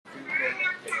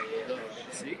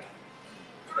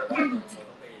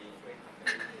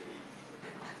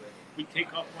We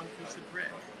take off one piece of bread.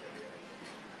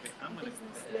 Okay, I'm gonna.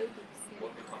 Business lady.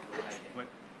 What?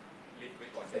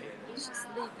 She's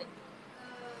leaving.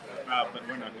 But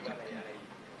we're not gonna.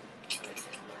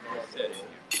 We're sitting here.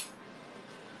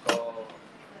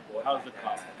 How's the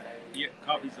coffee? Yeah,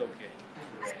 coffee's okay.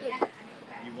 It's good.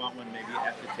 You want one? Maybe you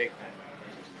have to take one.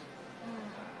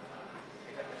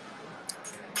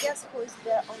 Guess who is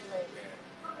there already?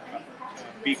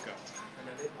 Bika.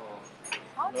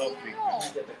 How do you know?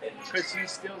 Because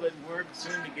he's still at work,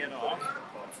 soon to get off.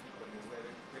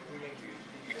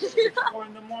 It's 4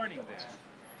 in the morning there.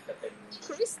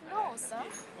 Chris knows, huh?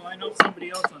 Well, I know somebody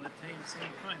else on the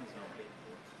same time zone.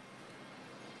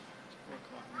 It's 4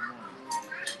 o'clock in the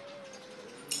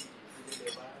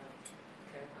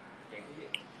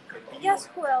morning. Guess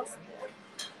who else?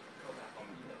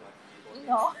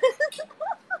 No.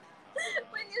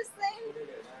 When you say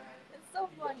it's so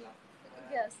funny.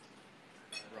 Guess.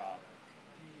 Rob.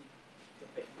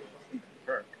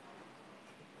 Kirk.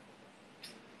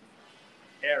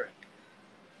 Eric.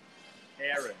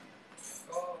 Aaron.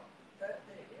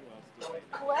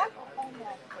 Who else?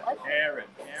 Pineapple. Aaron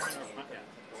or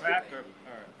pineapple. Crack or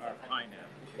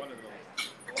pineapple. One of those.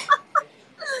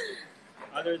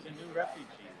 There's a new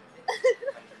refugee.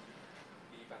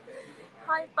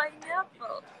 Hi,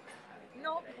 pineapple.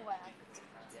 No quack.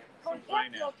 Forget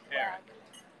Pineapple. no quack.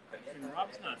 And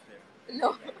Rob's not there. No.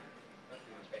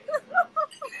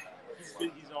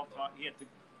 He's all talking.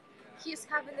 He's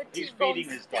having a He's T-bone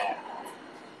feeding his dog.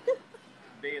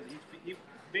 Bailey.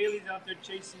 Bailey's out there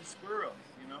chasing squirrels,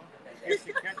 you know? He has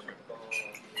to catch her.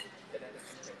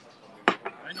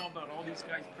 I know about all these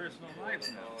guys' personal lives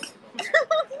now.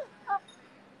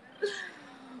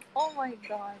 Oh my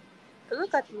god.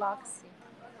 Look at Loxy.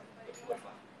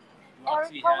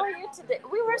 Eric, Loxy how are you today?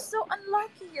 We were so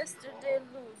unlucky yesterday,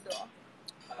 Ludo.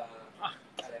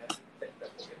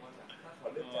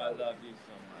 Oh, I love you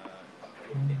so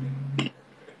much.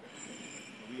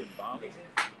 We in Bali.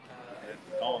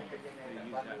 Gong. We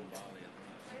use that in Bali.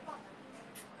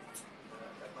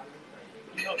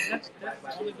 You know, that's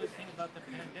the only good thing about the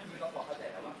pandemic.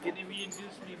 It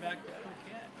reintroduced me back to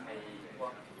Phuket.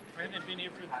 I haven't been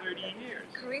here for 30 years.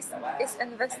 Chris is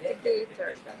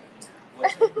investigator.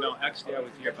 No, actually, I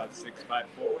was here about 3 or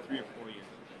 4 years.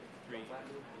 3.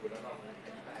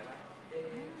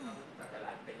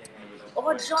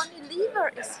 Oh, Johnny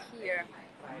Lever is here.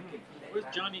 Where's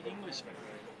Johnny Englishman?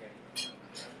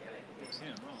 It's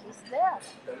him. Oh. He's there.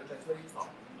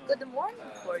 Good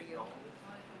morning for you.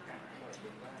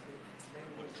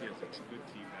 It's a good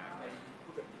tea bag.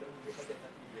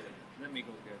 Let me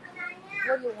go get it.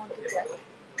 What do you want to get?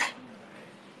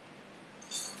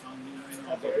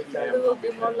 We We will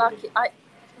be more lucky.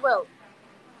 Well,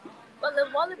 the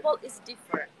volleyball is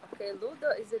different. Okay, Ludo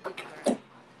is a different.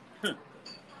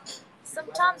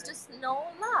 Sometimes just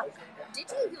no luck.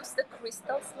 Did you use the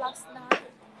crystals last night?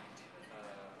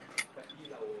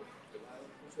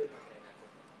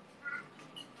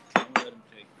 Don't let him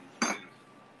take these, please.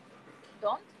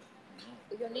 Don't?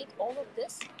 No. You need all of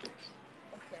this?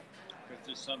 Okay. Because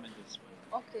there's some in this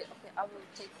one. Okay, I will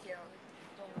take care of it.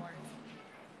 Don't worry.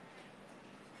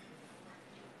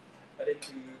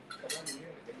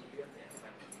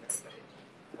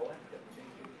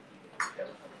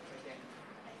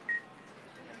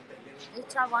 I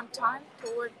tried one time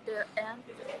toward the end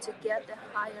to get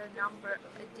a higher number.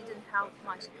 It didn't help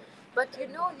much. But you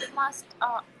know, you must,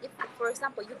 if for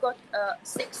example you got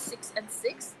 6, 6, and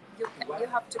 6, you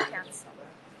have to cancel.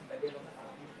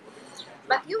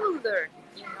 But you will learn,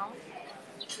 you know.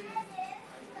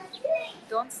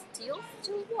 Don't steal.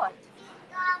 Steal what?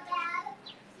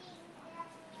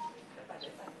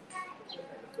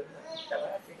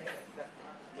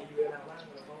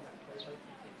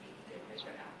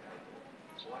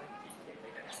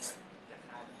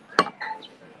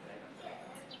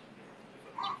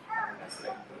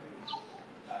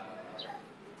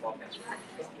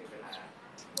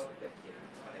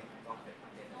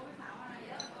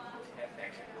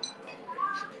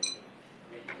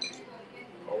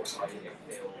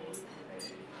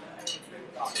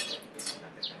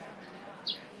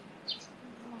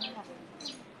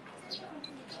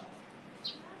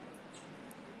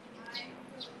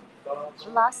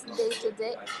 Last day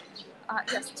today.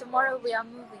 Yes, tomorrow we are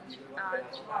moving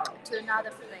to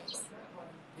another place.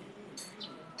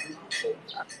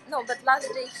 No, but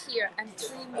last day here and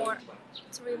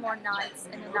 3 more nights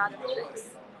in another place.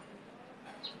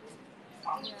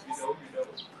 Yes. You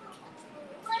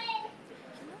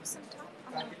know, sometimes okay,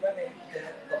 I'm not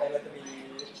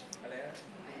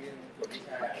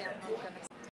gonna.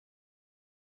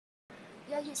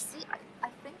 Yeah, you see, I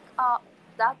think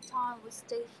that time we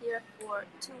stayed here for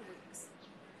 2 weeks,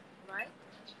 right?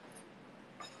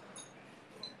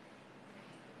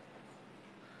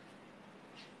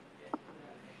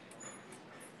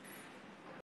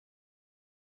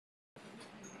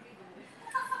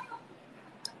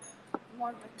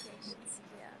 More vacations,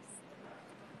 yes.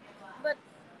 But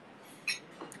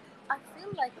I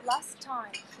feel like last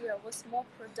time here was more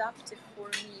productive for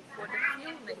me for the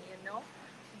filming, you know.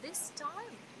 This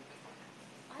time,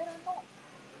 I don't know.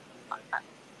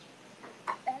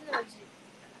 Energy.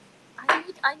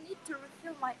 I need to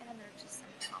refill my energy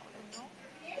somehow, you know.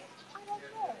 I don't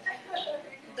know.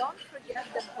 Don't forget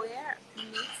the bear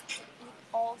needs to eat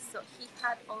also. He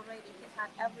had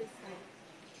everything.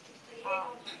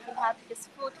 He had his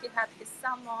food, he had his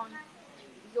salmon,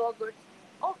 yogurt.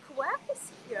 Oh, Quack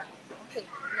is here. Okay,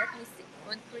 let me see.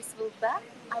 When Chris will back,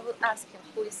 I will ask him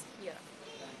who is here.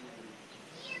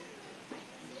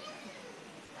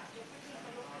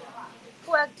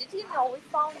 Quack, did you know we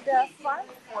found a farm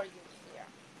for you here?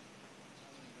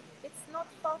 It's not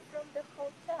far from the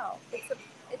hotel. It's a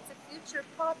future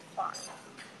pot farm.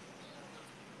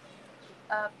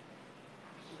 A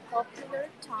popular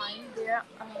time there.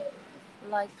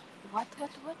 Like what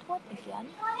again?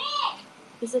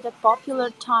 Is it a popular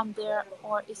time there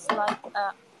or is like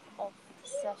a off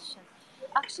session?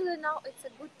 Actually, now it's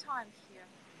a good time here.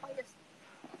 Oh yes,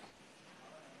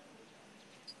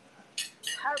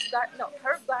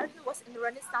 herb garden was in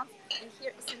Renaissance, and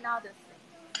here is another thing.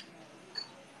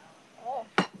 Oh,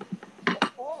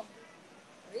 oh,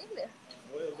 really?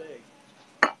 Boiled egg.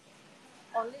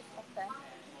 Only okay.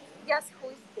 Guess who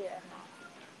is there now?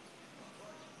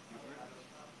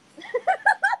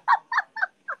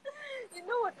 You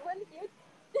know what? When you,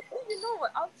 you know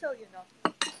what? I'll tell you now.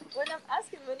 When I'm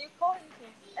asking, when you're calling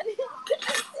him, and he see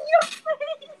your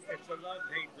face. It's a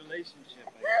love-hate relationship.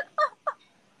 I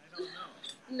don't know.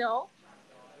 No.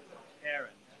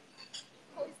 Aaron.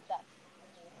 Who is that?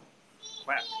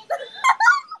 Quack.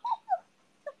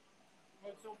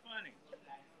 What's so funny?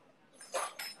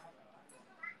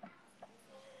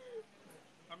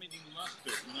 I'm eating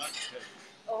mustard, not chili.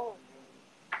 Oh,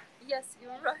 yes,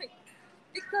 you're right.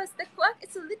 Because the quack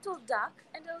is a little duck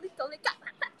and a little like,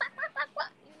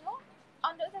 you know,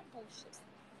 under the bushes.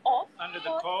 Of Under the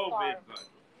pot COVID, farm. but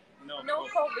no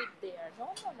COVID there.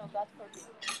 No, God forbid.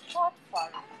 Pot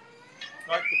farm.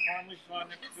 Like the farm we saw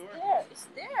next door? It's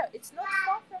there. It's not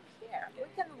far from here. We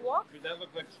can walk. Because that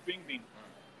looked like string bean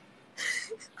farm.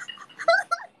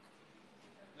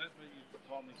 That's what you used to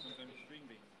call me sometimes, string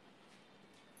bean.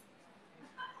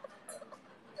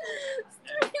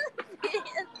 String bean.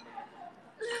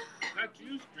 That's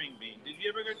you, string bean. Did you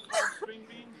ever get called string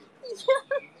beans?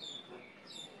 Yeah.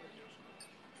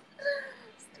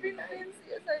 String beans.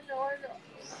 Yes, I know.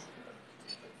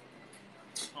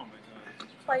 Oh my god.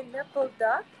 Pineapple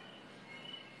duck.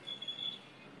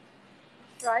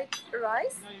 Fried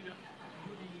rice. No, you don't.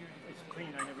 It's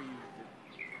clean. I never used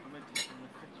it.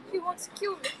 He wants to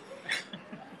kill me.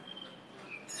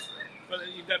 Well,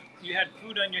 you had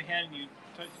food on your hand and you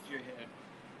touched your head.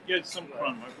 You had some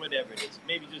crumb or whatever it is.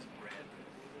 Maybe just bread.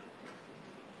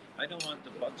 I don't want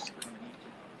the bugs to come and eat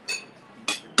you.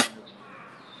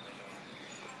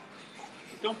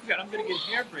 Don't forget, I'm going to get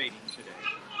hair braiding today.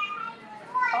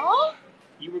 Oh?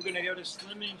 You were going to get a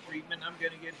slimming treatment. I'm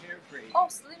going to get hair braiding. Oh,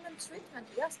 slimming treatment.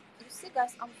 Yes. You see,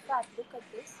 guys, I'm fat. Look at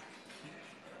this.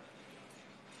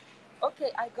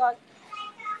 Okay, I got.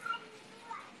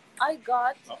 Uh-oh. This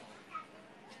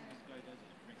guy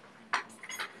doesn't drink.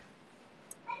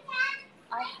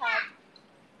 I had.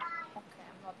 Okay,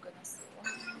 I'm not gonna say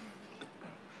what.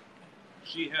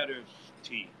 She had her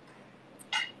tea.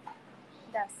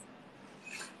 Yes.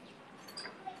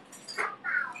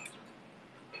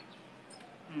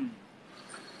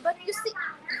 But you see,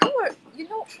 you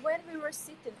know, when we were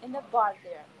sitting in a bar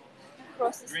there,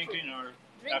 across the street,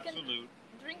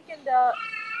 drinking the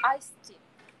iced tea,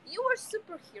 you were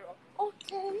superhero.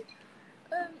 Okay,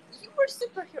 you were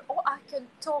superhero. Oh, I can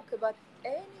talk about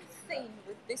anything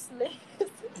with this lady.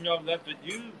 No, that's what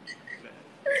you said.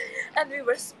 And we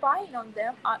were spying on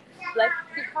them, like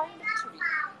behind the tree,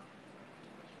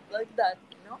 like that,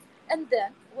 you know. And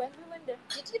then when we went there,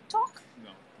 did you talk?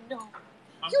 No. No.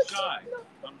 I'm shy. No.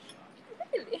 I'm shy.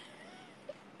 Really?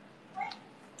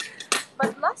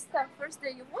 But last time, first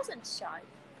day, you wasn't shy.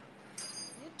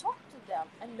 You talked to them,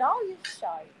 and now you're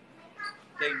shy.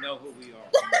 They know who we are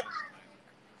from last time.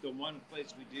 The one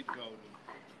place we did go to,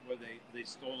 where they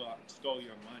stole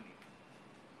your money.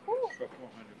 Who? For $400.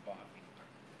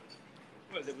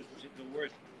 Well, it was the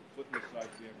worst foot massage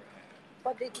we ever had.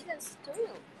 But they didn't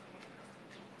steal.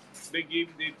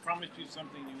 They promised you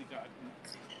something you got.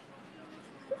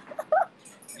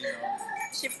 You know.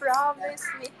 She promised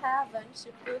me heaven, she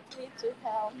put me to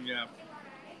hell. Yeah.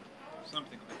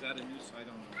 Something like that. A news. I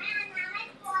don't know.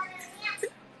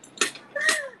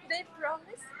 They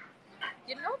promise.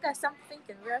 You know, guys, I'm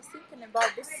thinking, we are thinking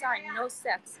about this sign, no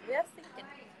sex. We are thinking,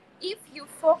 if you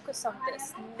focus on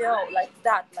this, no, like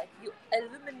that, like you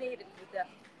illuminate it with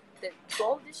the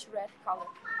goldish red color.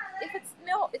 If it's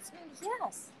no, it's mean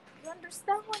yes. You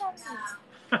understand what I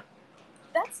mean?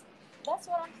 That's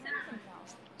what I'm thinking now.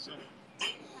 So,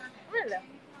 Really?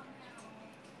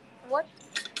 What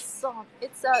song?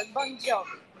 It's a Bon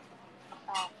Jovi.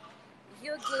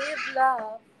 You give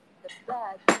love the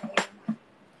bad name.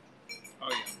 oh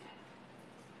yeah.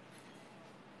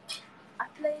 I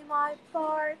play my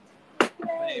part, you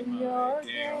play Play my your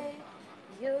game. game.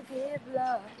 You give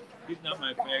love. He's not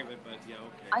my favorite, but yeah,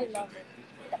 okay. I He's love okay. it. He's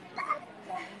The good. bad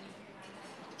name.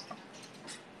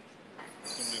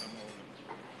 Don't let him older.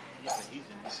 He's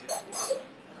in his 60s.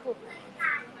 Cool.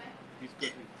 He's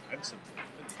good. Handsome.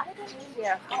 I don't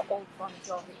care how old Bon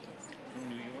Jovi is. From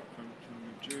New York, from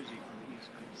New Jersey, from the East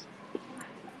Coast.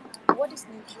 What is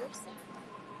New Jersey?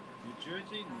 New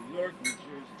Jersey, New York, New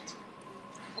Jersey.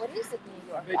 What is it, New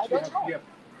York? I bet I you don't have, know. you have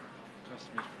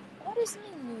customers from. What is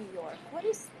mean New York? What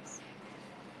is this?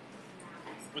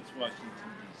 What's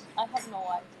Washington D.C.? I have no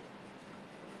idea.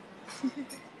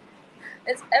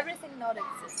 It's everything not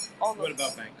exists. All What of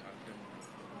about it. Bangkok?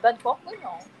 Bangkok we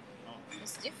know. Oh,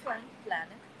 It's different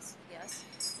planets. Yes.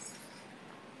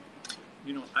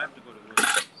 you know, I have to go to work.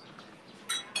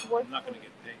 Work I'm not going to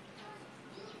get paid.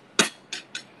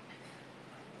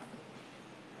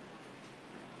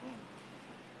 Oh,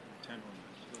 10 more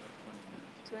minutes. Still have 20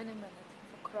 minutes. 20 minutes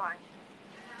for crying.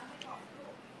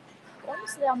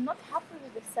 Honestly, I'm not happy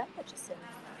with the sandwiches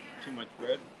anymore. Too much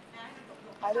bread?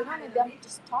 I don't know, maybe I'm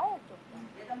just tired of them.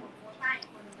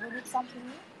 You need something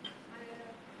new?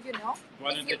 You know?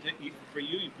 Why if don't you, they eat for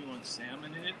you if you want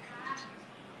salmon in it?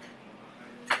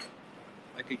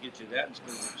 I could get you that instead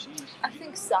of the cheese. I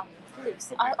think salmon, please.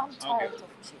 Okay, I'm I'll tired get of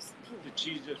cheese. the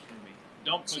cheese just for me.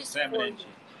 Don't put Cheese salmon for in you. cheese.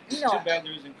 It's No. too bad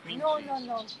there isn't cream No,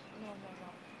 cheese.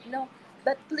 no.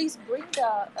 But please bring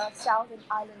the Southern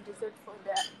Island dessert for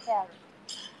the carrot.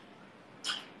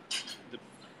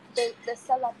 The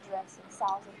salad dressing,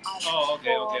 Southern Island. Oh,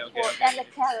 okay, okay. And the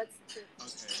carrots too. Okay.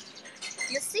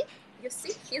 You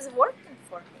see, he's working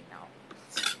for me now.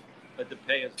 But the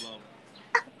pay is low.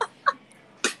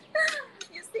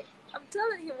 You see, I'm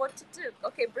telling you what to do.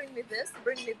 Okay, bring me this,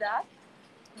 bring me that,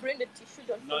 bring the tissue.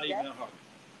 Don't Not forget. even a hug.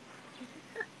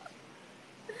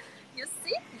 You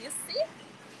see.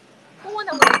 Who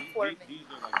wanna work for me? These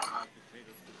are like hot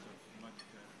potatoes. These are much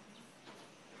better.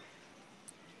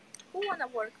 Who wanna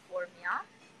work for me, huh?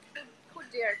 Who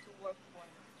dare to work for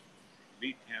me?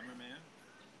 Beat cameraman.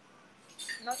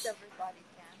 Not everybody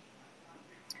can.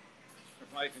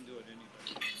 If I can do it,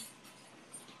 anybody can.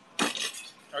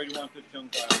 Or you want the young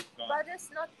guy gone? But it's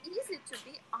not easy to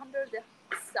be under the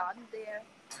sun there.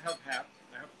 I have hats.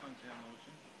 I have suntan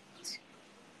lotion.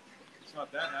 It's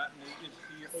not that hot.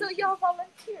 So you're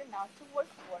volunteer now to work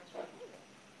for me.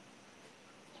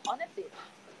 On a beach.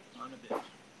 On a beach.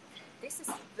 This is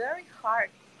very hard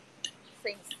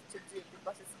things to do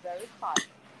because it's very hot.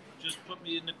 Just put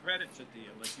me in the credits at the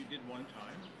end, like you did one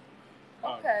time.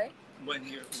 Okay. When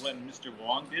Mr.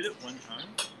 Wong did it one time.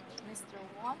 Mr.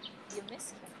 Wong, you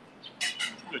missed him.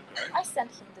 Good guy. I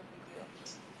sent him the video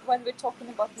when we're talking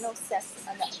about no sex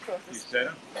and that process. You said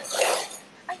him?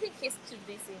 I think he's too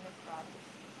busy in the project.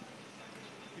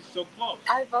 He's so close.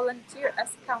 I volunteer as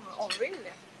camera. Oh, really?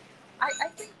 I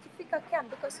think Fika can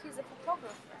because he's a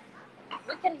photographer.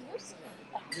 We can use him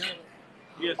actually.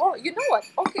 Yes. Oh, you know what?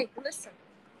 Okay, listen.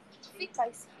 Fika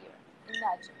is here.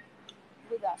 Imagine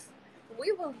with us.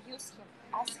 We will use him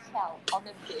as hell on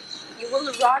a beach. He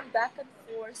will run back and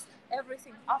forth,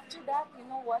 everything. After that, you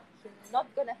know what? He's not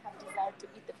gonna have desire to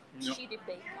eat the shitty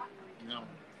bacon. No.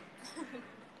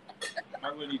 I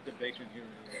wouldn't eat the bacon here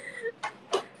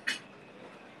anyway.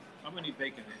 I wouldn't eat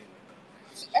bacon anyway.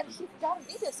 And he's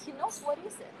diabetes. He knows what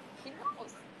is it. He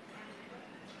knows.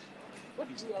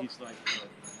 He's like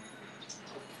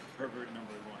pervert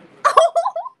number one.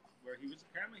 Where he was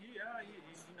apparently he's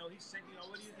saying,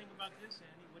 what do you think about this,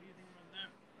 Andy? What do you think about that?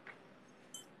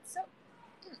 So,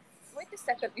 wait a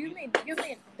second. You mean the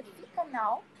Fika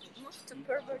now moved to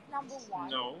pervert number one?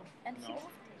 No. And he moved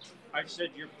it. I said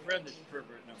your friend is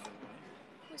pervert number one.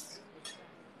 Who's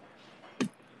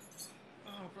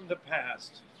from the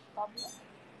past. Pablo?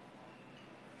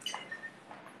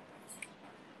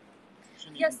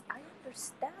 shouldn't Yes, I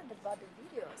understand about the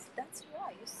videos. That's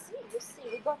why. You see,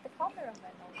 we got the cameraman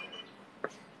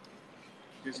over.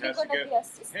 This We're has to gonna get. be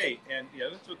assistant. Hey, and yeah,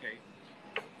 that's okay.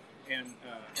 And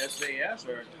SAS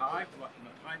or Thai, no,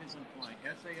 Thai isn't flying.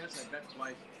 SAS, I bet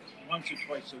flies once or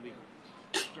twice a week.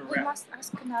 We Direct must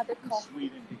ask another from coffee.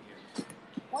 Sweden to here.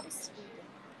 What is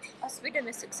Sweden? Sweden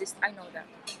is exist. I know that.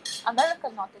 America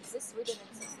not exist. Sweden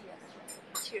exists.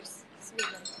 Yes. Cheers,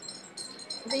 Sweden.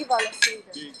 Viva la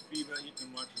Sweden. Viva, you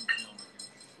can watch them film again.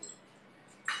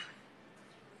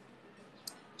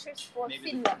 Cheers for Maybe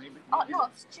Finland. maybe No,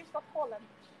 cheers for Poland.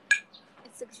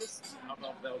 It exists. How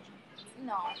about Belgium?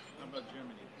 No, How about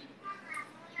Germany?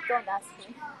 don't ask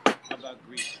me. How about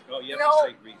Greece? Oh, you have No. to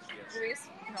say Greece, yes. Greece?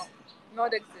 No,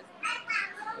 not exist. I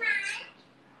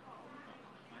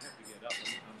have to get up.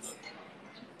 I'm not.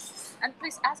 And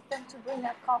please ask them to bring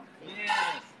a coffee.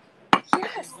 Yes.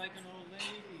 Yes. She's like an old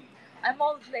lady. I'm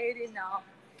old lady now.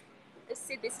 You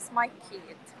see, this is my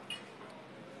kid.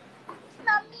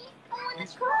 Mommy, I want a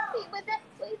coffee with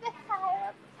the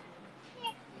hair.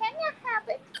 Can you have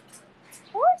it?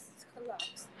 Of course,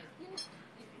 relax. You're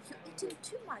eating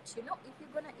too much. You know, if you're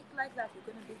gonna eat like that, you're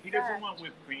gonna be He fat. doesn't want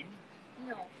whipped cream.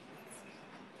 No,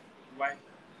 Why?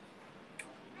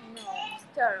 no, it's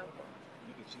terrible.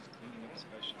 Look at she's cleaning up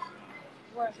special.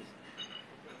 What?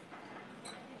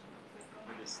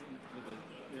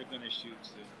 They're gonna shoot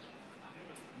soon.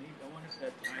 Maybe, I wonder if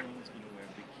that Thai woman's gonna wear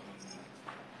a bikini.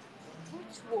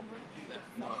 Which woman?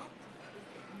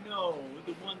 No,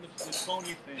 the one, the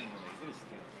Pony family. This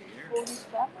guy here. Pony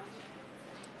family?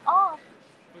 Oh,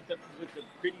 With the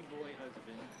pretty boy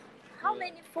husband. how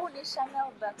many phony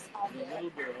Chanel bags are The there? little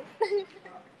girl.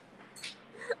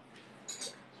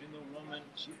 And the woman,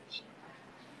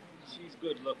 she's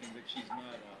good looking, but she's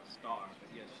not a star. But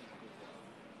yes, she's good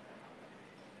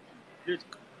looking.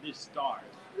 There's stars.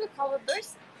 Look, our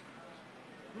birds.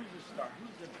 Who's the star?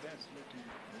 Who's the best looking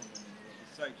woman in the world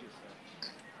besides yourself?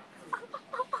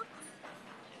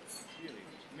 Really?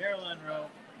 Marilyn Monroe?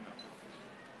 No.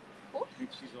 Who? I think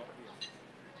she's all here.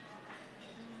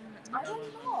 I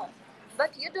don't know.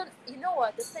 But you know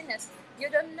what, the thing is, you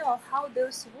don't know how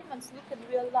those women look in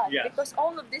real life. Yes. Because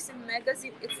all of this in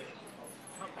magazine, it's...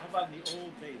 How about in the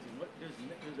old days? And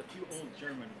there's a few old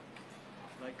German ones.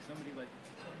 Like somebody like...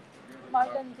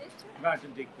 Martin Ditter.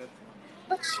 Martin Dick, that's the one.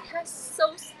 But she has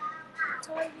so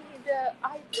tiny the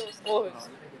eyebrows. Oh.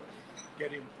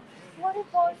 Get him. What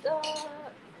about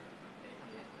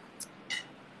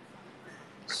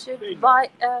should buy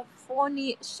a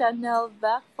phony Chanel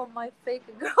bag for my fake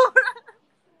girlfriend?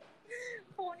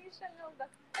 Phony Chanel bag.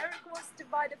 Eric wants to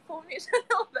buy the phony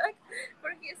Chanel bag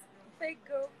for his fake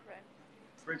girlfriend.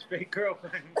 For his fake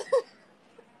girlfriend.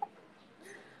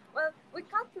 Well, we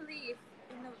can't live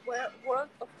in a world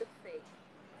of the fake.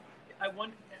 I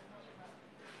wonder.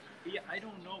 Yeah, I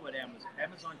don't know what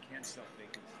Amazon can't sell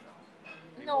fake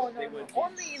stuff. No.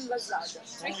 Only in Lazada.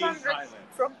 Only in 300 Thailand.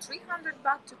 from 300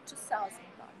 baht to 2,000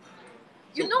 baht.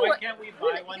 You So know why what? can't we buy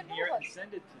Really, one you know here what? and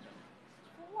send it to them?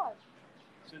 For what?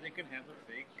 So they can have a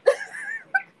fake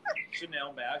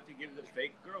Chanel bag to give the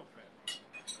fake girlfriend.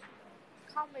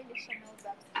 How many Chanel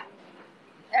bags do you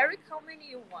need? Eric, how many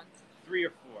you want? 3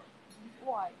 or 4.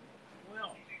 Why?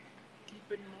 Well, keep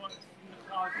it more in the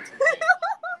closet.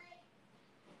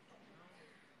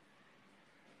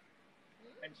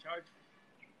 And charge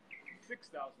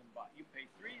 6,000 baht. You pay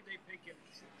 3, they pay 6,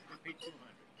 they pay 200.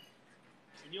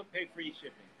 And you'll pay free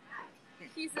shipping.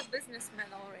 He's a businessman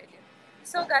already.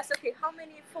 So guys, okay, how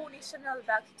many phony Chanel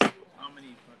bags do you want? How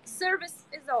many fucking... Service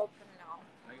is open now.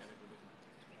 I gotta go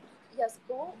with Yes,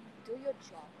 go do your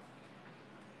job.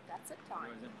 That's a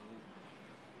time.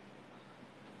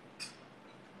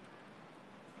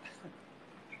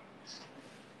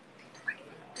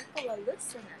 People are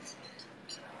listening.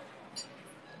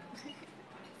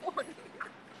 Phony.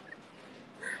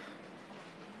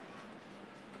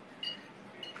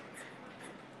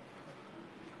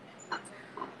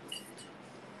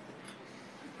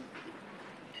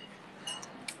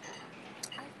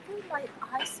 I feel my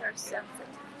eyes are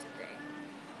sensitive today.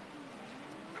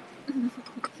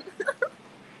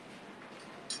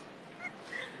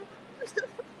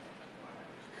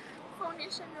 Phony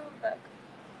Chanel bag.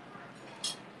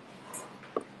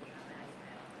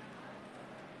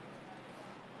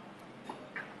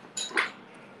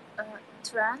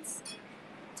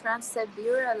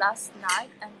 Trans-Siberia last night,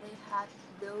 and they had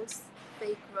those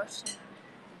fake Russian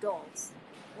dolls.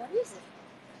 What is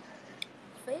it?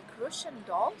 Fake Russian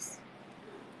dolls?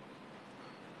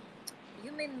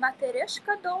 You mean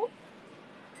Matereshka doll?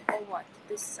 Or what?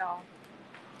 This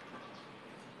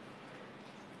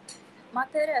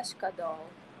Matereshka doll.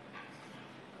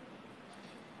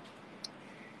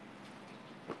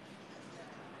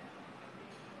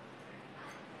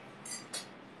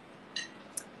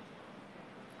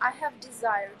 I have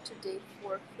desire today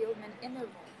for filming in a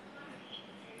room.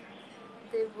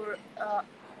 They were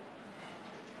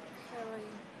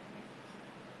carrying.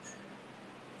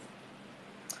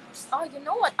 Oh, you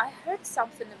know what? I heard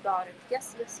something about it.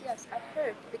 Yes, yes, yes. I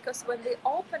heard because when they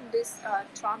opened this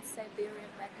Trans-Siberian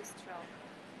Magistral,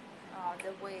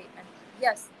 the way, and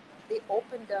yes, they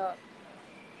opened the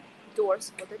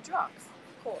doors for the drugs,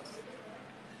 of course.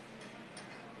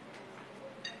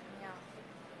 Yeah.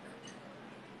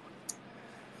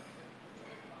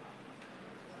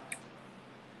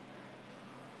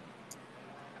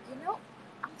 You know,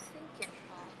 I'm thinking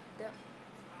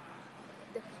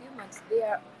the humans, they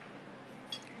are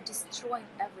destroying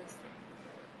everything.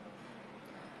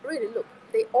 Really, look,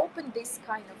 they opened this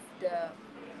kind of the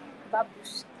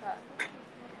babushka.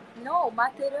 No,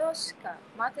 Materyoshka.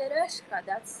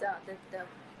 That's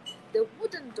the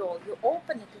wooden doll. You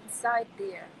open it inside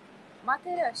there.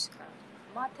 Materyoshka.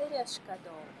 Materyoshka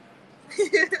doll.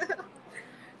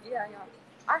 Yeah, yeah.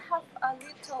 I have a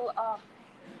little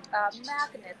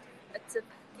magnet. It's a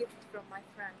gift from my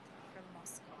friend from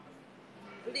Moscow.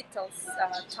 Little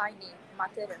tiny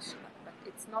Materyoshka, but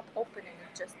it's not opening.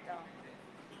 It's just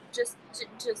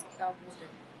wooden.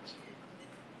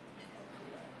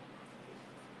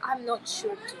 I'm not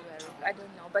sure too, Eric. I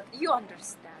don't know, but you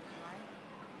understand,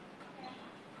 right?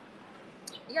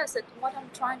 Yes, it's what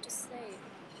I'm trying to say.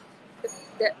 The,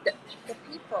 the, the, the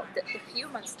people, the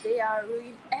humans, they are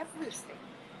ruining everything.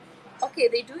 Okay,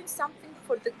 they're doing something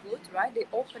for the good, right? They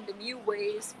open the new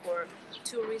ways for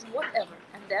tourism, whatever.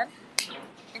 And then,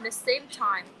 in the same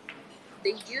time,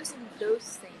 they're using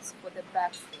those things for the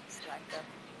bad things, like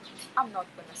I'm not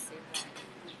gonna say that.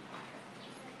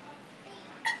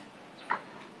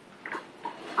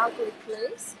 Ugly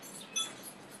place.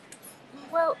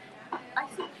 Well, I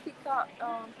think Fika.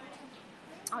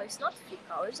 Oh, it's not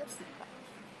Fika. Or is it Fika?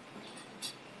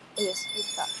 It is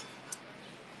Fika.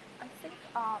 I think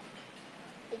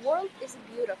the world is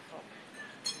beautiful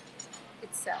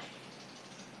itself,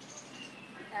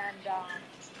 and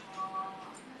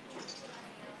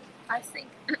I think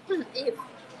if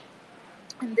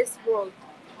in this world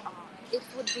uh, it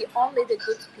would be only the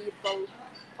good people,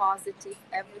 positive,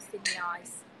 everything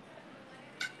nice.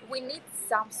 We need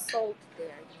some salt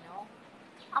there, you know.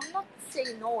 I'm not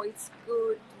saying no, it's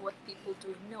good what people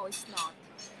do. No, it's not.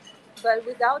 But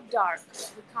without dark,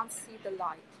 we can't see the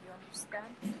light. You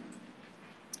understand?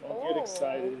 Don't get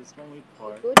excited. It's only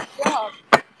part. Good job.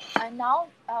 And now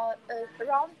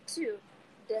round two,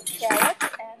 the carrot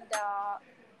and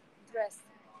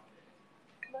dressing.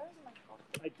 Where is my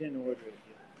coffee? I didn't order it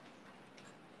yet.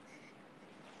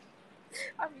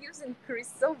 I'm using Chris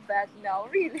so bad now.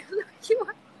 Really, look, you.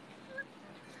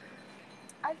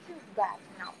 I feel bad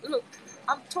now. Look,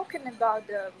 I'm talking about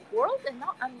the world, and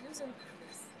now I'm using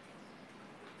Chris.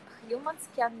 Humans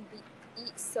can be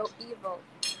so evil.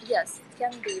 Yes,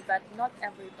 can be, but not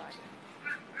everybody.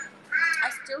 I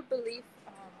still believe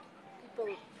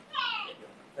people,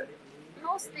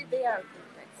 mostly they are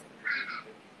good, I think.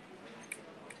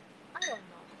 I don't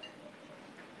know.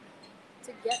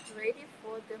 To get ready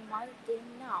for the my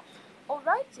game now.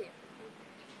 Alrighty.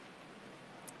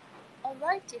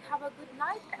 Alrighty. Have a good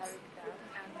night, Eric, then.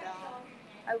 And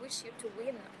I wish you to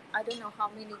win. I don't know how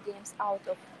many games out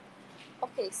of.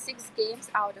 Okay, 6 games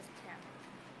out of 10.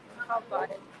 How about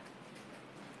it?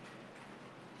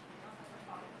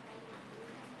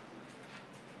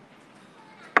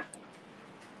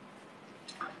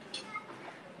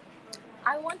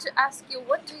 I want to ask you,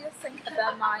 what do you think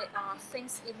about my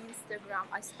things in Instagram?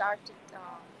 I started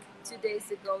 2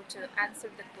 days ago to answer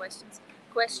the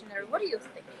questionnaire. What do you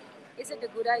think? Is it a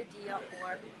good idea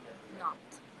or not?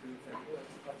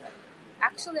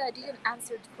 Actually, I didn't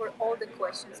answer for all the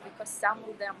questions because some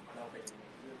of them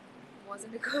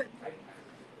wasn't good.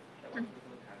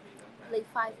 Play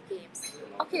 5 games.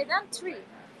 Okay, then 3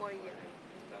 for you.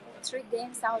 3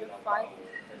 games out of 5.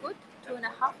 Good. 2.5.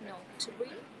 No. 3.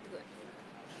 Good.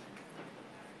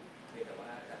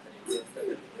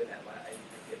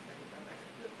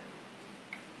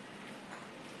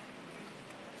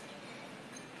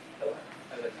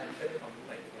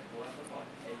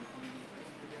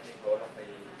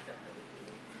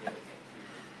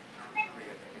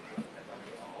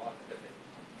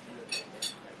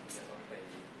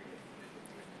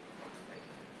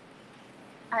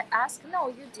 I asked. No,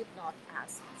 you did not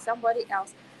ask. Somebody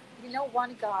else. You know,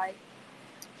 one guy.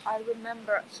 I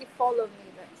remember he followed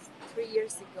me this 3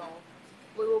 years ago.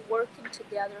 We were working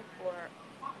together for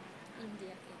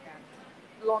Indian event,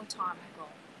 long time ago.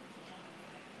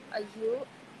 You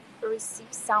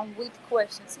received some weird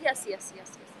questions. Yes, yes,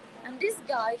 yes, yes. And this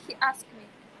guy, he asked me,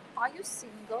 "Are you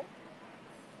single?"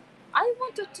 I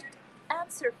wanted to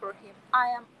answer for him. I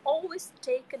am always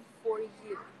taken for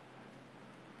you.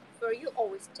 For you,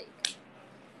 always taken.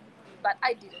 But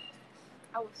I didn't.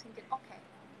 I was thinking, okay,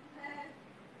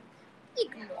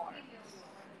 ignore.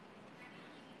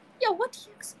 Yeah, what do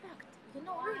you expect? You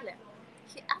know, really.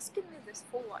 He asking me this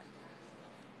for what?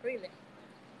 Really.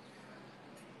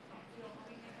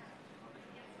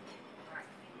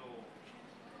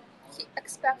 He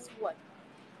expects what?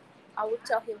 I would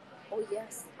tell him, oh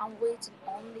yes, I'm waiting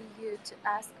only you to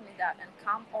ask me that and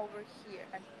come over here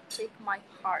and take my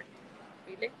heart.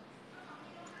 Really?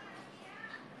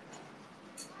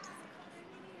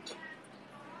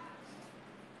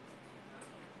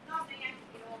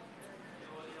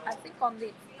 I think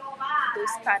only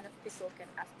those kind of people can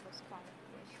ask those kind of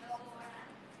questions.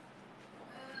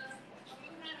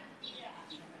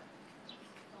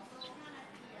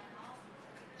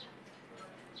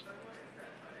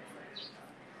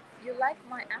 You like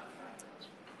my accent?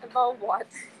 About what?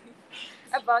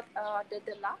 About the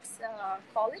deluxe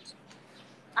college?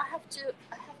 I have to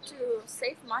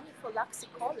save money for Luxy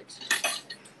College.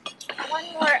 One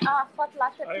more hot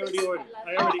latte, I please. already ordered.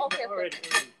 Oh, okay, okay. Already.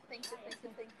 Thank you, thank you,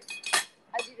 thank you.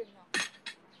 I didn't know.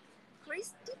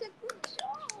 Chris did a good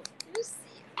job. You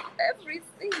see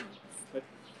everything. But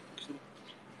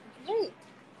Great.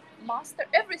 Master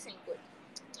everything good.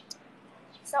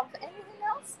 Something anything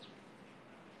else?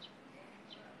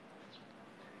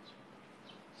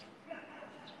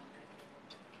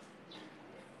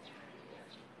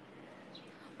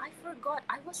 I forgot.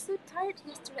 I was so tired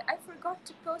yesterday. I forgot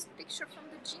to post picture from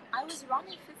the gym. I was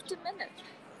running 50 minutes.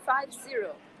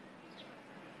 5-0.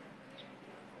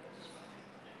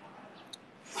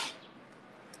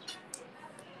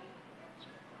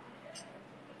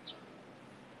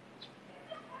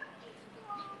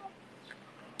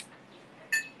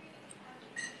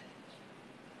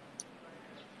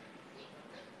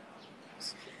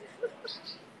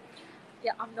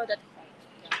 Yeah, I'm not at home.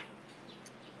 Yeah.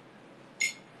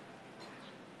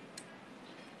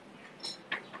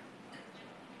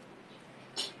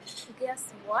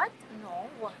 Guess what? No,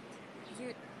 what?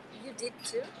 You you did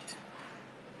too?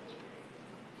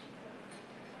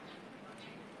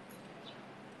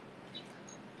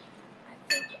 I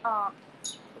think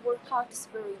workout is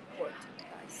very important,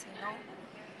 guys. You know,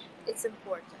 it's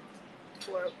important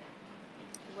for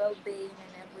well-being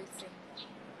and everything.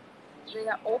 They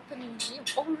are opening gym.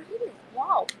 Oh, really?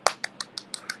 Wow.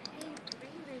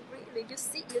 Really, really. You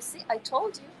see. I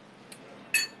told you.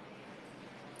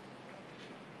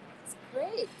 It's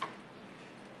great.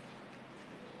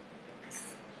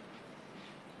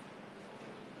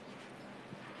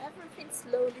 Everything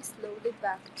slowly, slowly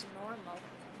back to normal.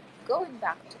 Going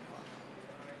back to normal.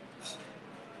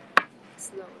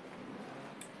 Slowly.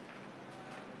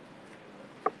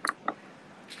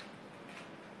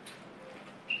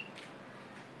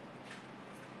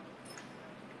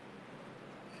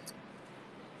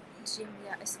 Gym,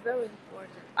 yeah, it's very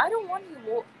important. I don't want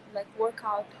you work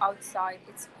out outside.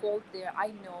 It's cold there. I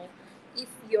know. If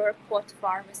your pot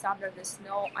farm is under the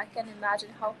snow, I can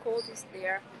imagine how cold is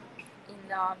there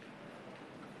in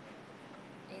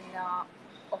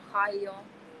Ohio,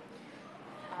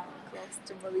 close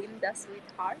to Melinda,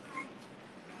 sweetheart.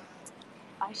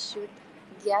 I should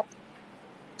get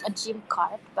a gym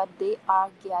card, but they are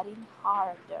getting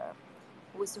harder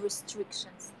with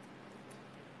restrictions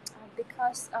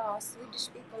because Swedish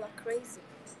people are crazy.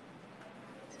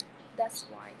 That's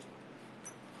why.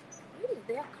 Really,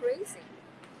 they are crazy.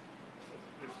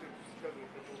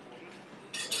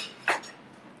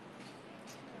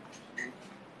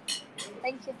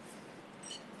 Thank you.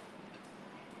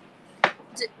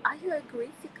 Are you agree,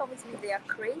 Fika, with me? They are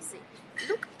crazy.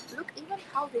 Look, even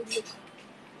how they look.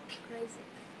 Crazy.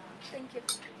 Thank you.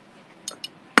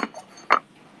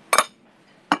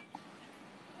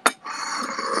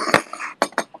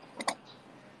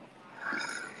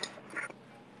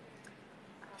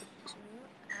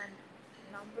 And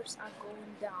numbers are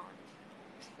going down.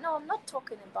 No, I'm not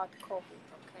talking about COVID,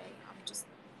 okay? I'm just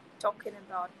talking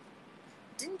about,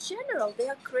 in general, they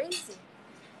are crazy.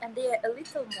 And they are a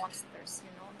little monsters,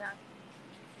 you know that?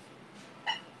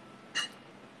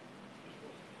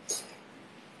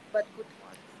 But good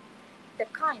ones. The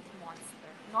kind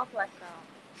monster, not like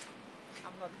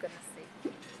I'm not gonna say.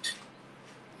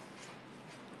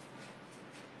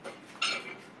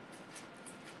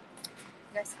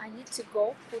 Guys, I need to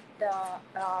go put the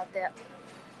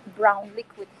brown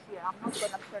liquid here. I'm not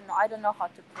gonna pronounce. I don't know how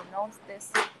to pronounce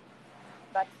this,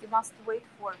 but you must wait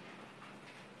for me.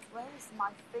 Where is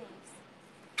my face?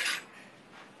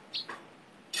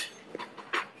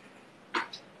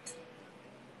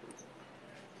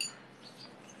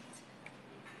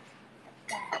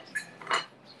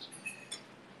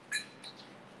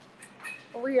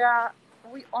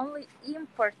 we only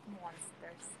import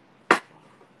monsters.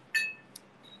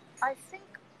 I think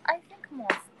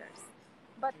monsters,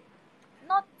 but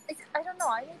not. I don't know.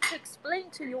 I need to explain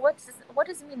to you what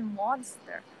does mean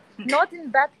monster. Not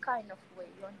in that kind of way.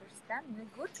 You understand? In a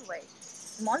good way.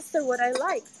 Monster, what I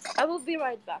like. I will be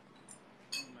right back.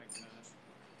 Oh my god.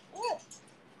 What?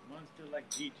 Monster like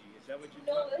Gigi. Is that what you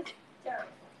No, thought? it's terrible.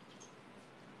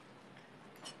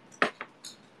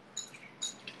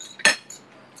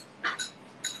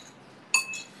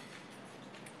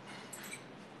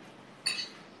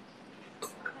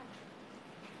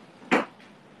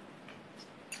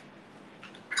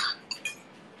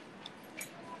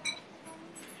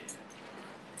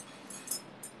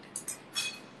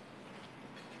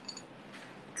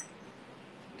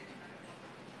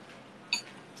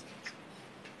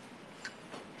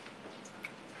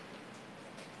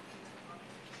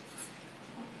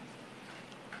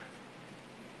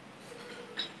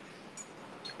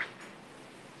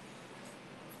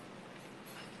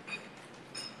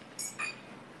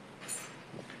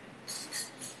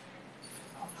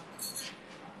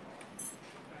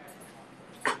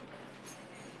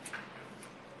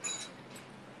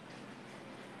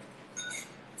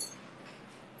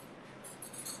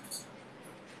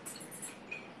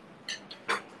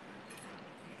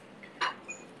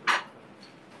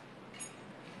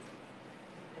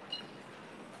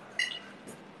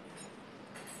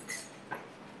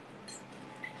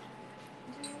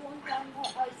 Do you want more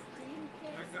ice cream,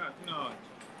 please? I got no.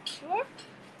 Sure.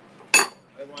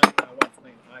 I want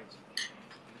plain ice.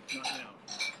 Not now.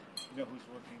 You know who's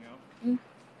working out? Mm.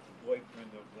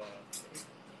 Boyfriend of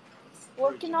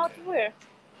Working out where?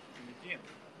 in the gym.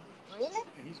 Really?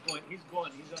 And he's on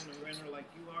the runner like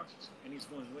you are, and he's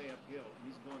going way uphill. And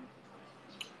he's going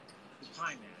the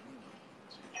time man,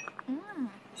 you know.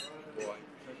 Boy,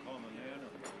 should I call him a man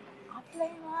or I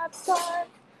play my part,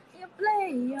 you play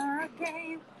your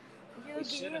game. You he's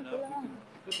give sitting up. love.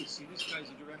 Look, you see this guy's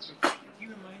a director. He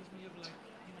reminds me of like,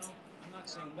 you know, I'm not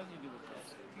saying nothing to do with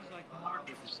this. He's like Mark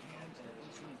with his hands and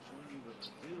pushing and showing you what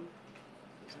to do.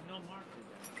 I know Mark did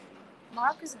that.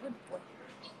 Mark is a good boy.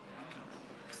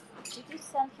 Did you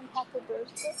send him happy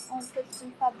birthday on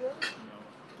 15th February? No.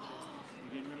 You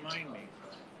didn't remind me.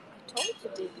 I told you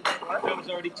did before. That was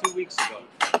already 2 weeks ago.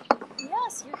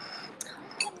 Yes, you.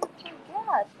 How can you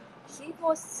forget? He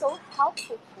was so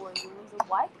helpful for you in the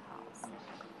White House.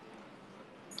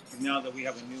 And now that we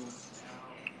have a new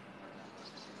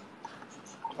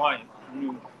client,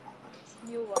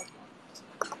 You what?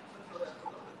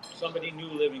 somebody new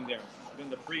living there than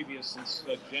the previous since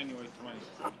January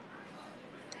 20th.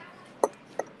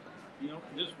 You know,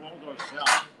 this Waldorf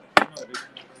salad, you know,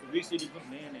 at least they didn't put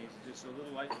mayonnaise, just a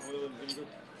little light oil and vinegar.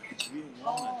 It's real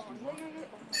walnuts. Oh, You want?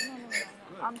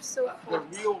 no. I'm so The full.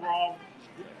 real raw is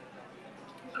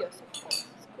good. Yes, of course.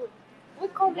 It's good. We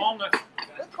call Walnuts. it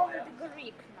the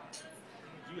Greek nut.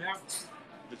 Do you have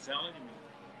the salad?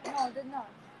 You mean No, the nut.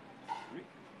 Greek?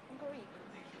 Greek.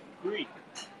 Greek.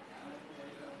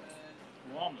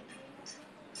 Walnut.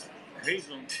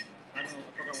 Hazel. I don't know.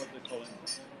 I forgot what they call it.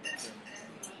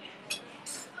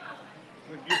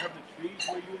 Do you have the trees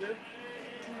where you live?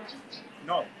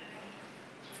 No.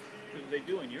 Because they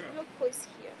do in Europe. Look who's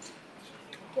here.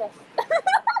 Yes.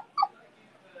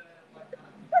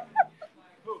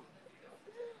 Who?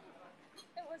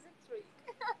 It was a trick.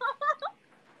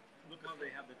 Look how they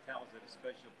have the towels at a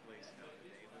special place now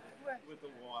today with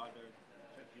the water,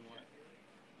 if you want.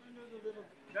 Under the little,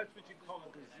 that's what you call a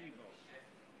gazebo.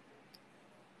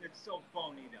 It's so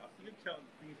phony now. You tell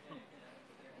people.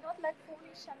 Not like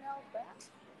phony Chanel bag.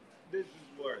 This is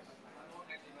worse.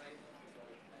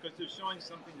 Because they're showing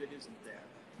something that isn't there.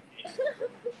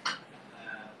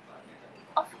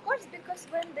 Of course, because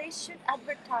when they shoot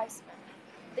advertisement,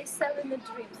 they sell in the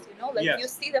dreams, you know? Like Yes. you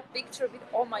see the picture with,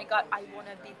 oh my god, I want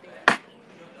to be there.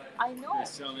 I know. They're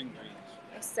selling dreams.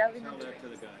 They're selling Tell the that to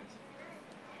the dreams.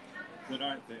 guys that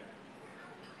aren't there.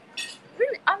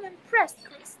 Really, I'm impressed.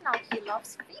 Chris now, he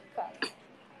loves fika.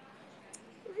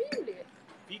 Really?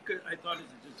 Fika, I thought, is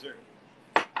a dessert.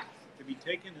 To be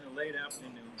taken in the late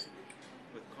afternoon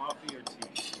with coffee or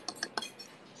tea.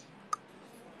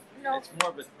 No. It's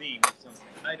more of a theme or something.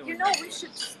 I don't know. You know, we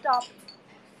should stop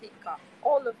fika.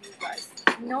 All of you guys.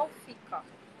 No fika.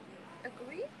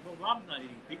 Agree? Well, Rob's not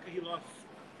eating fika. He lost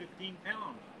 15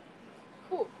 pounds.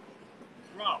 Who?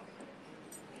 Rob.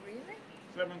 Really?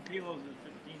 7 kilos is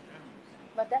 15 pounds.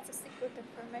 But that's a secret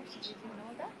information. Did you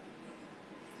know that?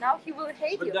 Now he will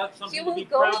hate But you. that's something He to will be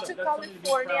go proud of. to That's something to be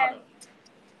California. proud of.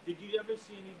 Did you ever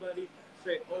see anybody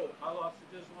say, "Oh, I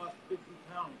just lost 50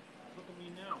 pounds. Look at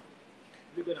me now."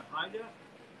 You're gonna hide that?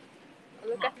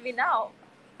 Look at me now.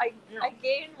 Yeah. I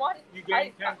gained one. You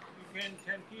gained 10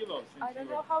 kilos I don't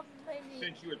know how many.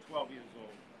 since you were 12 years old.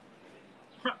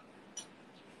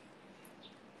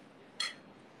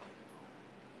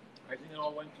 I think it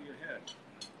all went to your head.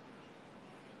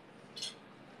 This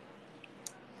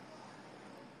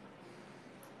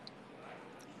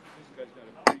guy's got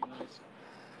a pretty nice.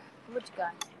 Which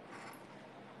guy?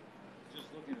 Just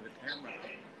looking at the camera.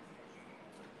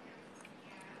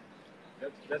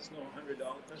 That's no $100.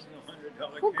 That's no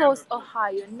 $100 Who camera. goes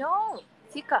Ohio? No,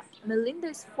 Fika. Melinda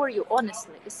is for you.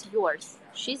 Honestly, it's yours.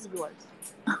 She's yours.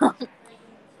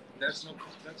 That's no $100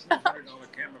 camera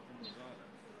from Lazada,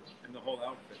 and the whole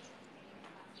outfit.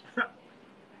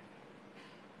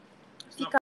 It's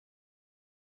not. Fika,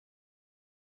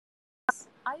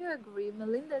 I agree.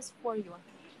 Melinda is for you.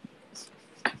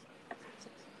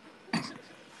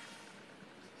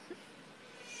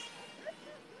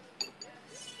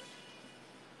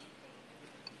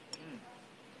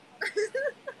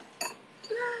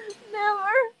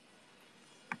 Never.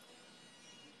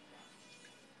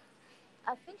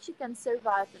 I think she can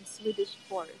survive in Swedish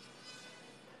forest.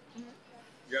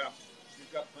 Yeah, she's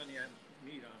got plenty of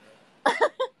meat on her.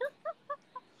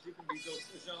 She can be those.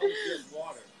 As long as she has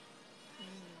water.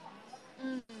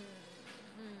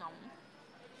 No.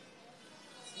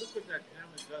 Look what that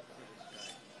camera does for this guy.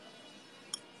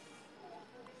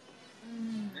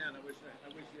 Man, I wish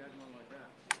you had one like that.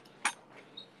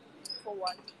 For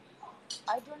what?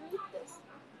 I don't need this.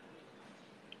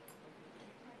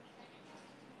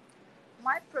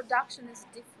 My production is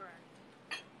different.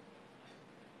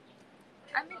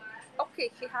 I mean,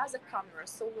 okay, he has a camera,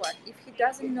 so what? If he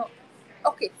doesn't know,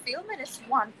 okay, filming is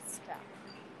one step,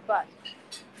 but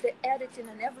the editing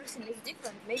and everything is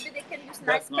different. Maybe they can use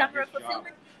nice camera for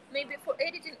filming. Maybe for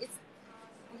editing, it's,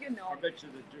 you know. I bet you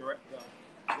the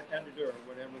editor or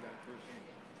whatever that person.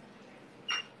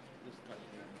 This guy.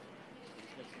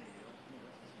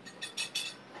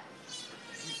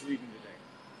 He's leaving today.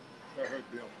 I heard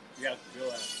Bill. Yeah,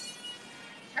 Bill asked.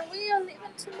 And we are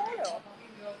leaving tomorrow.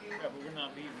 Yeah, but we're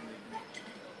not leaving.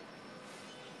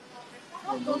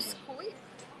 How goes quick,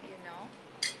 you know.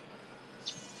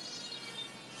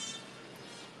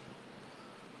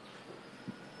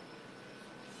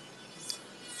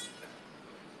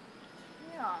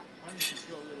 Yeah. Why don't you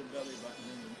show a little belly button?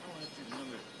 I want to see the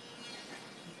numbers.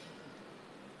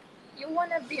 You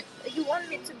want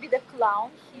me to be the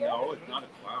clown here? No, it's not a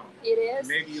clown. It is.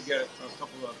 Maybe you get a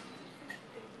couple of.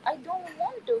 I don't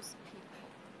want those people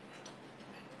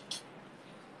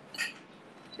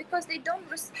because they don't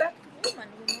respect women.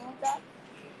 You know that.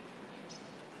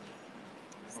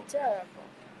 It's terrible.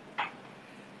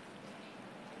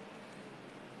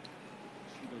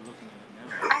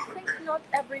 I think not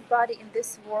everybody in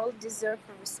this world deserves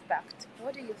respect.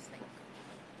 What do you think?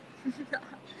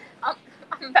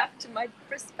 I'm back to my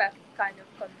respect kind of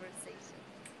conversation.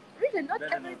 Really, not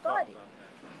everybody.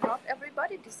 Not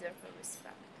everybody deserves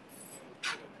respect.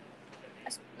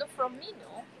 No, from me,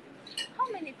 no. How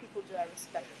many people do I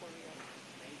respect for real?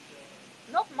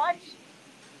 Not much.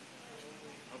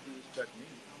 How do you respect me?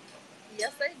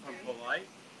 Yes, I do. I'm polite.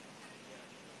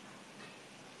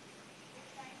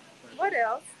 What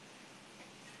else?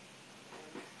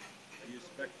 Do you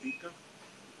respect Pika?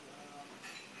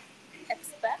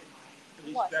 Expect?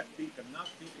 Respect what? Pika, not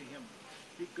Pika him.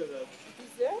 Pika the...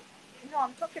 Deserve? No,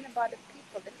 I'm talking about the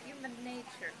people, the human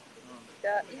nature,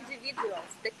 the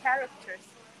individuals, the characters,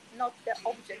 not the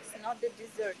objects, not the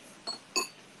desserts.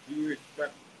 Do you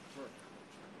respect her?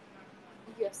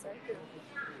 Yes, I do.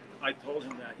 I told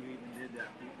him that. You even did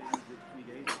that. You did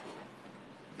 3 days ago.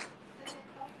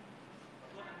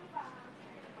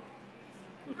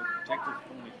 Take this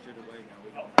phony shit away now. We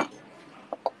don't have to.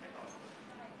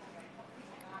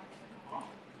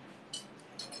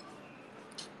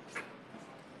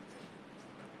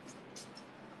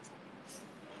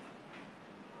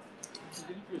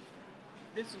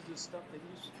 This is the stuff that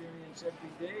you experience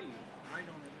every day. I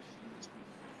don't understand this.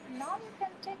 Now you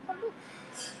can take a look.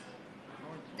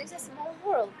 This is a small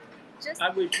world. Just I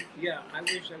wish I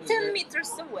was 10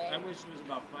 meters away. I wish it was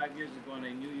about 5 years ago and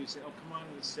I knew you said, oh, come on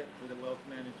to the set for the wealth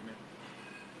management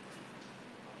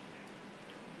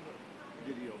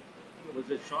video. Was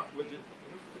it shot? Was it?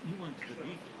 You went to the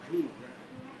beach too,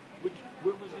 right?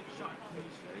 Where was it shot? Can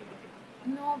you say?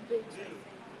 No beach.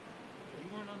 You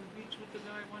weren't on the beach with the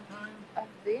guy one time?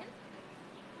 I've been?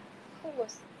 Who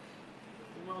was?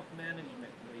 The wealth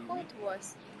management lady. Who it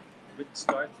was? But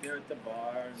start there at the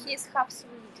bar. He's half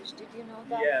Swedish. Did you know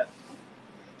that? Yes.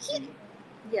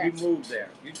 Yes. He moved there.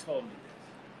 You told me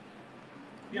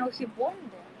this. No, he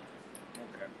born there.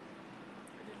 Okay.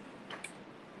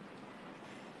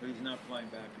 But he's not flying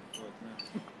back and forth now.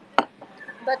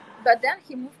 But then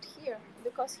he moved here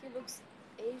because he looks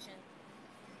Asian.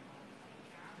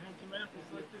 And Samantha's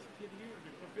like this kid here,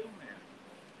 the Bill man.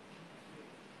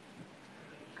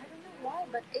 I don't know why,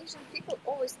 but Asian people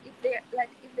always, if they're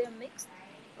mixed,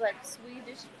 like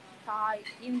Swedish, Thai,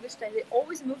 English, Thai, they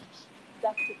always move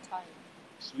back to Thai.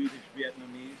 Swedish,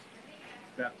 Vietnamese,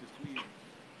 back to Sweden.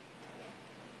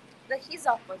 Like his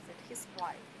opposite, his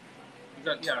wife.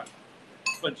 Yeah,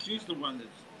 but she's the one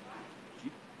that's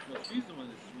she's the one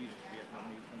that's Swedish,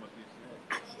 Vietnamese, from what you said.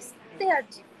 They are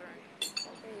different.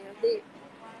 They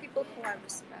people who I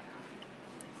respect.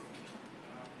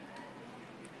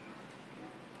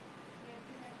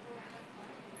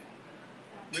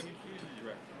 Where did you see the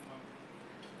director?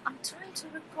 I'm trying to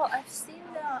recall. I've seen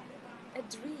a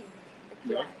dream.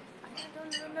 Yeah. I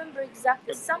don't remember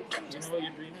exactly. But Something you just. know what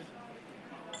your dream is?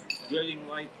 Building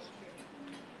lights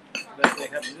that they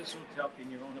have in this hotel in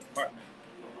your own apartment.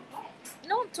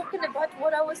 No, I'm talking about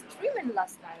what I was dreaming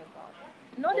last night about.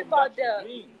 Not Oh, about that's the.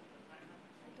 dream. I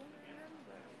don't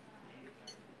remember.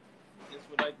 That's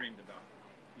what I dreamed about.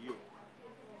 You.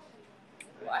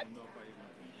 What? I don't know if I even.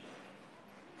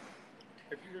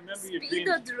 If you remember your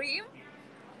Speedo dreams. dream?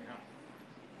 Yeah.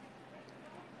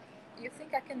 You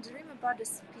think I can dream about a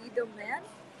speedo man?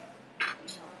 No,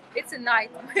 it's a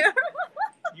nightmare.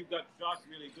 You got shocked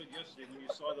really good yesterday when you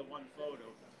saw the one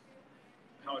photo,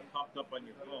 how it popped up on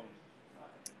your phone.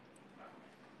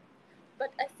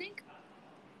 But I think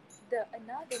the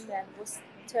another man was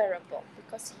terrible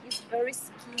because he's very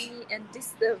skinny and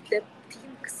this the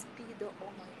pink speedo.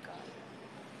 Oh my god.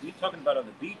 Are you talking about on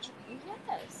the beach?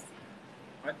 Yes.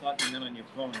 I thought you meant on your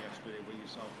phone yesterday where you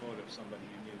saw a photo of somebody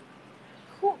you knew.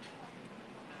 Who?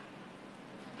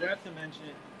 You have to mention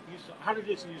it. You saw, how did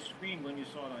this you screen when you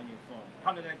saw it on your phone?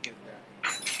 How did that get there?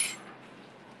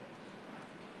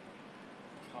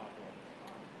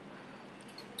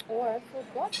 Oh, I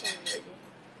forgot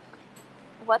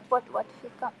already. What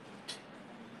hiccup?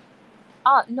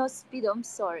 Ah, no speedo. I'm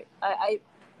sorry.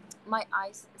 My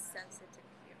eyes is sensitive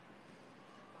here.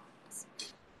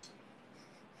 Speedo.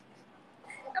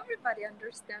 Everybody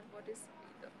understand what is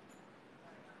speedo.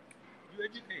 You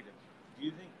educated. Do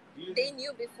you think? They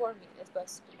knew before me about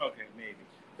speedo. Okay, maybe.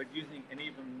 But do you think any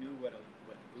of them knew what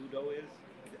Udo is?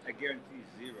 I guarantee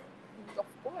zero. Of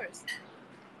course.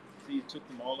 So you took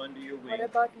them all under your wing. What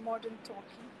about modern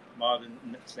talking? Modern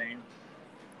same.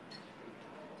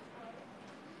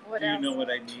 What do else? You know what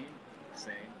I mean?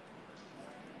 Same.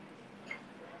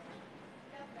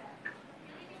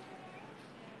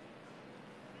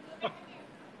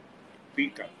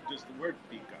 Pika. Just the word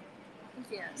pika.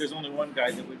 Yes. There's only one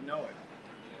guy that would know it.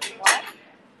 What?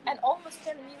 And almost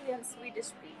 10 million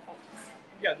Swedish people.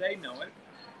 Yeah, they know it.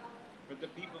 But the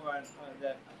people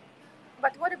that.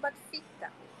 But what about fita?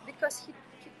 Because he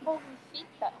called me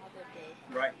fita other day.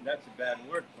 Right, that's a bad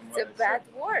word from what It's a bad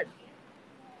word.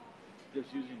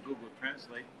 Just using Google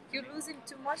Translate. You're losing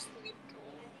too much weight.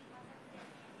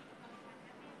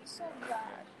 So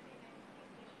bad.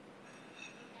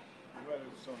 The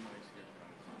weather's so nice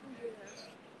here. Yes.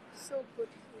 So good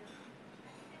here.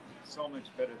 So much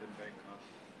better than Bangkok.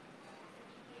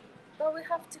 But we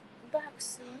have to back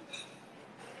soon.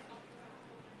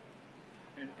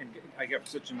 And I got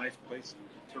such a nice place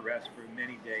to rest for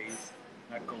many days,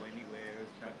 not go anywhere,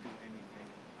 not do anything.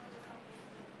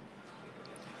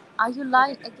 Are you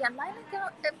lying again? Lying again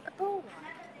about what?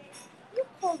 You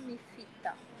called me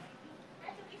fita.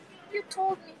 You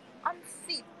told me I'm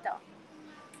fita.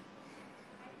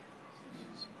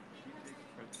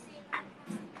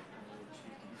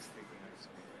 He's taking ice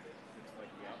cream. It's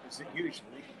like the opposite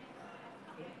usually.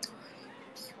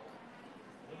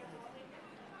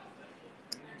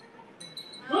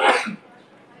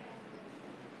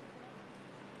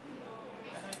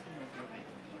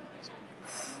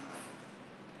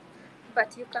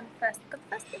 But you confessed.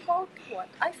 Confessed about what?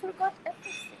 I forgot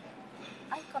everything.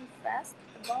 I confessed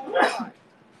about what?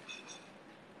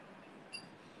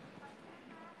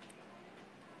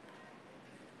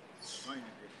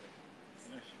 Schweinegrippe. You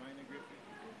know Schweinegrippe?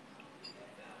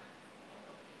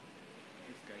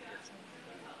 This guy gets on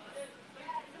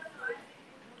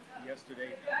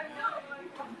yesterday.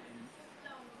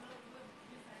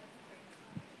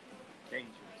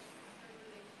 Dangerous.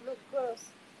 Look, girls.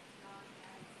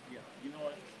 Yeah, you know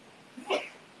what? I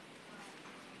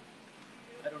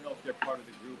don't know if they're part of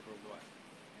the group or what.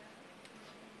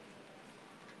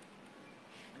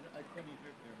 I couldn't even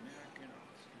if they're American or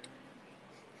Australian.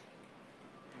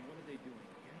 And what are they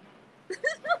doing here?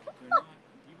 They're not.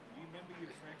 Do you remember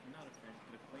your friend? Not a friend,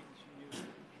 but acquaintance you knew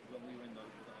when we were in the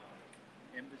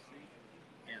embassy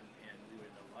and we were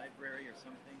in the library or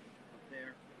something up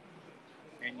there.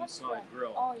 And you What's saw that? a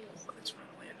girl. Oh, yes. Let's run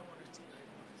away. I don't want to see her.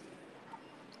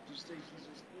 Did you say she's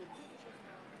a school teacher?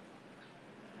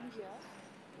 Yes.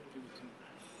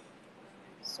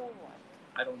 So what?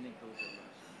 I don't think those are Russian.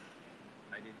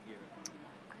 I didn't hear it.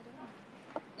 I don't know.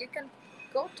 You can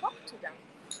go talk to them.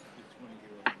 The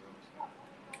 20-year-old girls.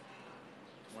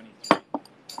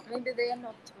 23. Maybe they are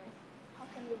not 20. How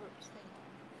can you say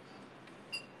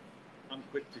that? I'm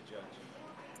quick to judge.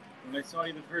 When I saw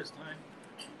you the first time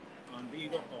on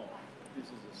Beagle, oh, this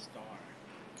is a star.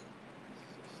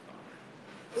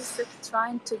 This is a star. Is he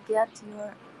trying to get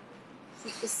your...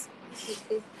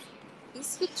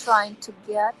 Is he trying to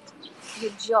get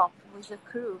your job with the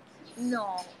crew?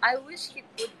 No. I wish he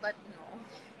could, but no.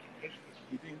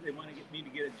 You think they want to get me to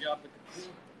get a job with the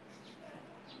crew?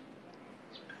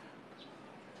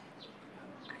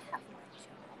 I have my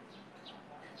job.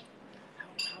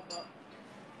 How about...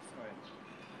 Sorry.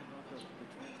 How about the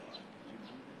tripod? Did you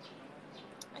move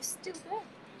it? I still there.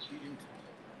 You didn't...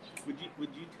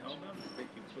 Would you tell them that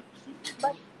you put soup in?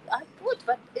 But I put,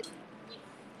 but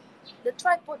the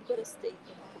tripod gotta stay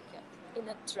in Phuket, in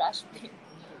a trash bin.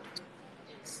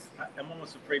 I'm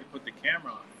almost afraid to put the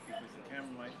camera on because the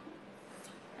camera might...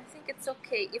 I think it's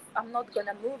okay if I'm not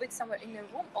gonna move it somewhere in a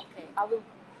room. Okay, I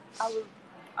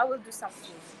will do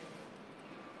something.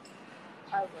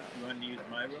 I will. You want to use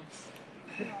my room?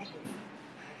 No.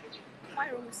 My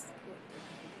room is good.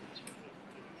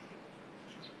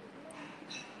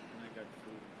 And I got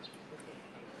food.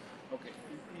 Okay,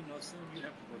 soon you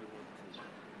have to go to work too.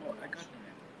 Oh, I got the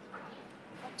man.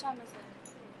 What time is it?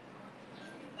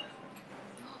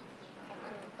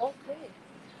 Okay.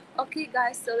 Okay,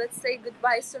 guys, so let's say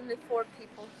goodbye. It's only 4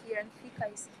 people here, and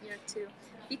Fika is here too.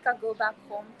 Fika, go back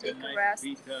home, take Good night, a rest.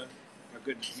 Fika.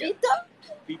 Good. Fita?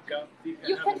 Fika.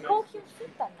 You can call him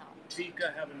Fita now.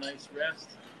 Fika, have a nice rest.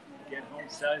 Get home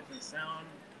safe and sound.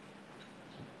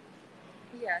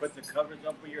 Yes. Put the covers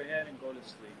over your head and go to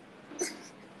sleep.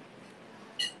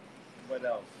 What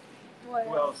else?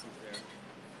 Who else is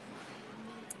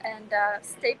there? And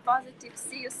stay positive.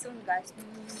 See you soon, guys.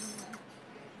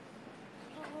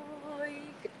 Bye.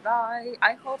 Goodbye.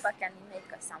 I hope I can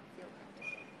make some film.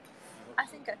 I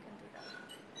think I can do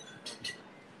that.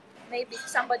 Maybe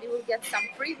somebody will get some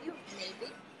preview.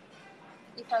 Maybe.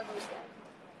 If I will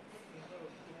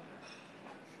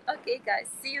get. Okay, guys.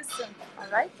 See you soon.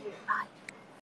 Alright? Bye.